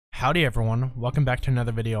Howdy everyone, welcome back to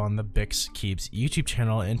another video on the Keebs YouTube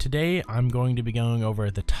channel, and today I'm going to be going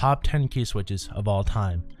over the top 10 key switches of all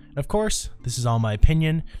time. Of course, this is all my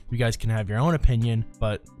opinion. You guys can have your own opinion,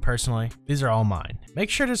 but personally, these are all mine.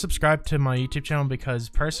 Make sure to subscribe to my YouTube channel because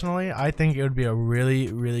personally, I think it would be a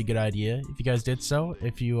really good idea if you guys did so,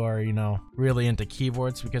 if you are, really into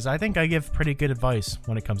keyboards, because I think I give pretty good advice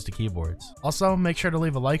when it comes to keyboards. Also, make sure to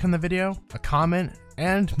leave a like on the video, a comment,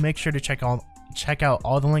 and make sure to check out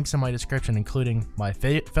all the links in my description, including my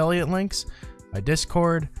affiliate links, my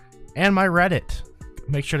Discord, and my Reddit.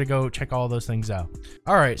 Make sure to go check all those things out.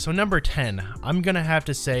 Alright, so number 10, I'm gonna have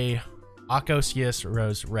to say Akko CS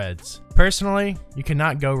Rose Reds. Personally, you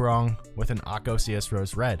cannot go wrong with an Akko CS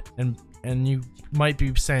Rose Red. And you might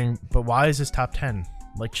be saying, but why is this top 10?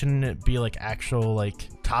 Like, shouldn't it be like actual like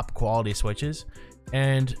top quality switches?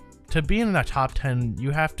 And to be in the top 10,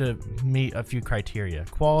 you have to meet a few criteria.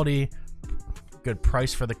 Quality, good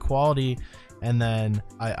price for the quality, and then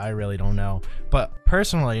I really don't know. But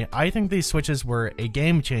personally, I think these switches were a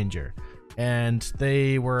game changer, and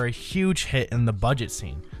they were a huge hit in the budget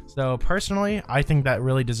scene. So personally, I think that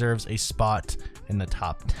really deserves a spot in the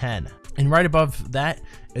top 10. And right above that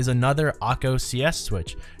is another Akko CS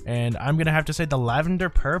switch, and I'm gonna have to say the Lavender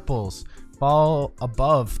Purples fall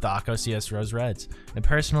above the Akko CS Rose Reds. And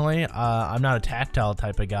personally, I'm not a tactile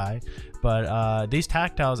type of guy, but these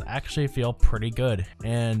tactiles actually feel pretty good.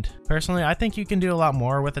 And personally, I think you can do a lot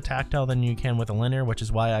more with a tactile than you can with a linear, which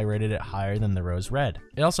is why I rated it higher than the Rose Red.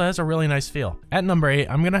 It also has a really nice feel. At number 8,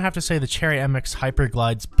 I'm gonna have to say the Cherry MX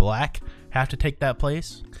Hyperglides Black have to take that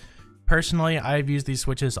place. Personally, I've used these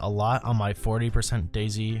switches a lot on my 40%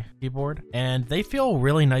 Daisy keyboard, and they feel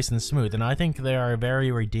really nice and smooth, and I think they are a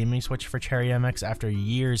very redeeming switch for Cherry MX after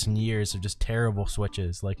years and years of just terrible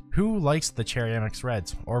switches. Like, who likes the Cherry MX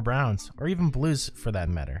Reds, or Browns, or even Blues for that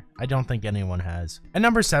matter? I don't think anyone has. At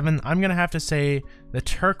number 7, I'm gonna have to say the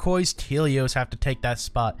Turquoise Telios have to take that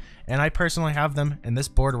spot, and I personally have them in this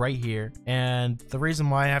board right here, and the reason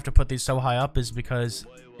why I have to put these so high up is because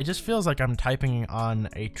it just feels like I'm typing on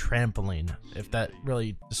a trampoline, if that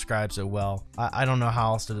really describes it well. I don't know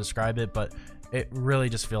how else to describe it, but it really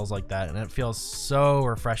just feels like that, and it feels so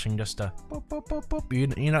refreshing just to boop, boop, boop,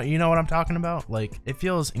 boop. You know what I'm talking about? Like, it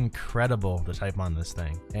feels incredible to type on this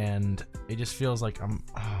thing, and it just feels like I'm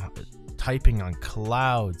typing on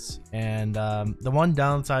clouds. And the one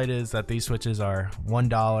downside is that these switches are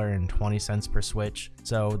 $1.20 per switch,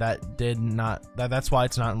 so that's why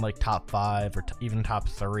it's not in like top 5 or even top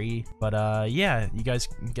 3. But yeah, you guys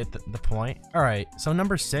get the point. All right, so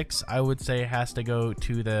number 6, I would say has to go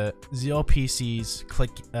to the ZLPC's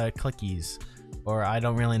Clickies, or I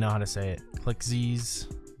don't really know how to say it,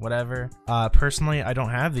 Clickzies, whatever. Personally, I don't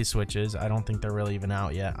have these switches. I don't think they're really even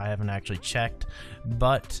out yet. I haven't actually checked,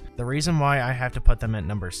 but the reason why I have to put them at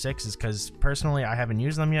number 6 is because personally I haven't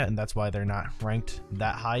used them yet, and that's why they're not ranked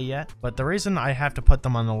that high yet. But the reason I have to put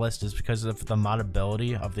them on the list is because of the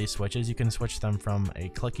modability of these switches. You can switch them from a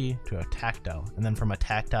clicky to a tactile, and then from a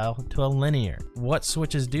tactile to a linear. What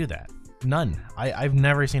switches do that? None. I've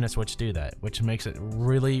never seen a switch do that, which makes it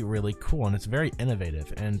really cool, and it's very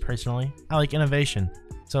innovative, and personally I like innovation.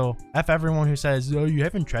 So F everyone who says, oh, you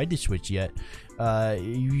haven't tried the switch yet,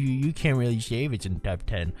 you can't really save it in the top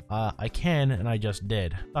 10. I can, and I just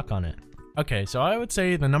did. Fuck on it. Okay, so I would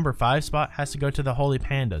say the number 5 spot has to go to the Holy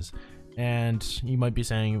Pandas. And you might be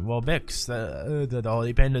saying, well, Bix, the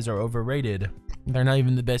Holy Pandas are overrated. They're not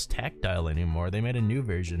even the best tactile anymore. They made a new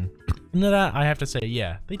version. And to that, I have to say,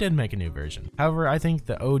 yeah, they did make a new version. However, I think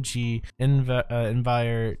the OG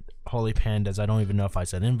Envire Holy Pandas, I don't even know if I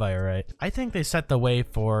said Envire right, I think they set the way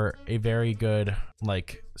for a very good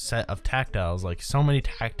like set of tactiles. Like, so many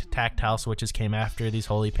tactile switches came after these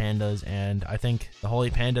Holy Pandas, and I think the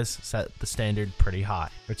Holy Pandas set the standard pretty high,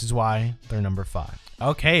 which is why they're number 5.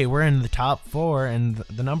 Okay, we're in the top 4, and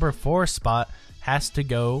the number 4 spot has to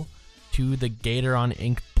go to the Gateron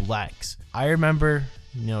Ink Blacks. I remember,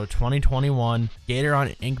 2021,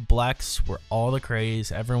 Gateron Ink Blacks were all the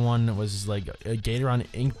craze. Everyone was like, Gateron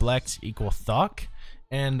Ink Blacks equal thock,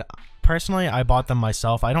 and personally, I bought them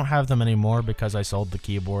myself. I don't have them anymore because I sold the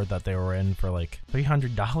keyboard that they were in for like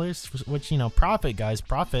 $300, which, profit, guys,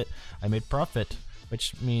 profit. I made profit,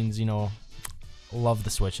 which means, love the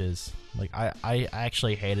switches. Like, I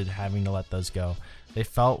actually hated having to let those go. They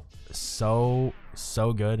felt so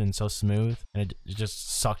good and so smooth, and it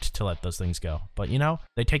just sucked to let those things go. But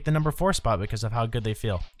they take the number 4 spot because of how good they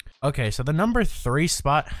feel. Okay, so the number 3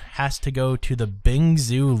 spot has to go to the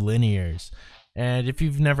Bangood Linears. And if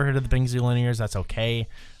you've never heard of the Bangood Linears, that's okay.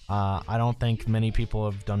 I don't think many people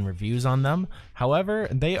have done reviews on them. However,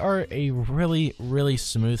 they are a really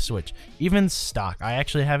smooth switch. Even stock, I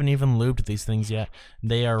actually haven't even lubed these things yet.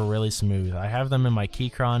 They are really smooth. I have them in my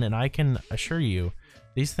Keychron, and I can assure you,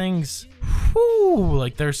 these things, whoo,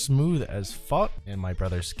 like they're smooth as fuck. And my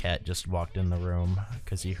brother's cat just walked in the room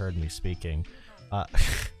because he heard me speaking.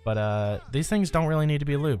 But these things don't really need to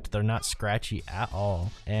be lubed. They're not scratchy at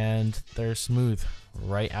all, and they're smooth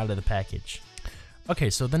right out of the package. Okay,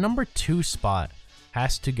 so the number 2 spot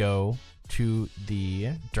has to go to the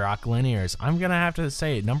Durock Linears. I'm gonna have to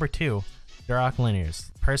say number 2, Durock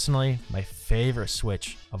Linears. Personally, my favorite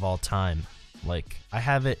switch of all time. Like, I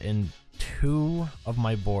have it in 2 of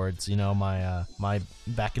my boards, you know, my my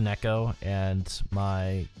Bangood and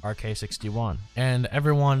my RK61. And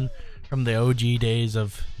everyone from the OG days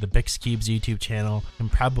of the Keebs YouTube channel can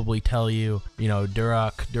probably tell you, you know,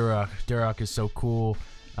 Durock is so cool.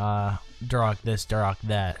 Durock this, Durock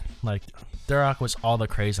that. Like, Durock was all the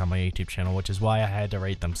craze on my YouTube channel, which is why I had to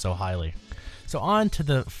rate them so highly. So on to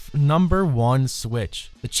the number 1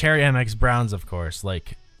 switch, the Cherry MX Browns, of course.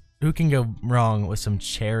 Like, who can go wrong with some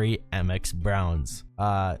Cherry MX Browns?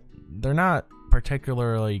 They're not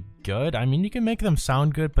particularly good. I mean, you can make them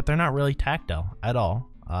sound good, but they're not really tactile at all.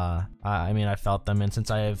 I mean, I felt them, and since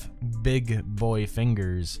I have big boy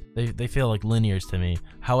fingers, they feel like linears to me.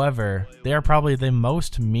 However, they are probably the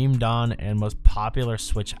most memed on and most popular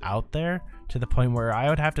switch out there, to the point where I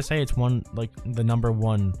would have to say it's the number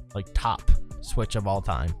 1, like, top switch of all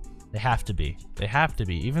time. They have to be. They have to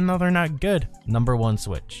be. Even though they're not good, number 1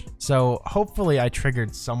 switch. So hopefully I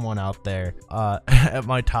triggered someone out there at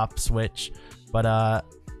my top switch. But,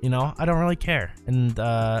 you know, I don't really care. And,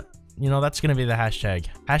 you know, that's going to be the hashtag.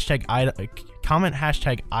 Comment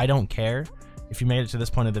hashtag I don't care if you made it to this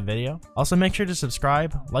point of the video. Also, make sure to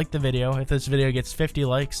subscribe, like the video. If this video gets 50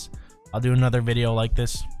 likes, I'll do another video like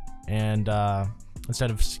this. And,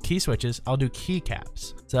 instead of key switches, I'll do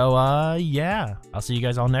keycaps. So, yeah, I'll see you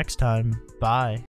guys all next time. Bye.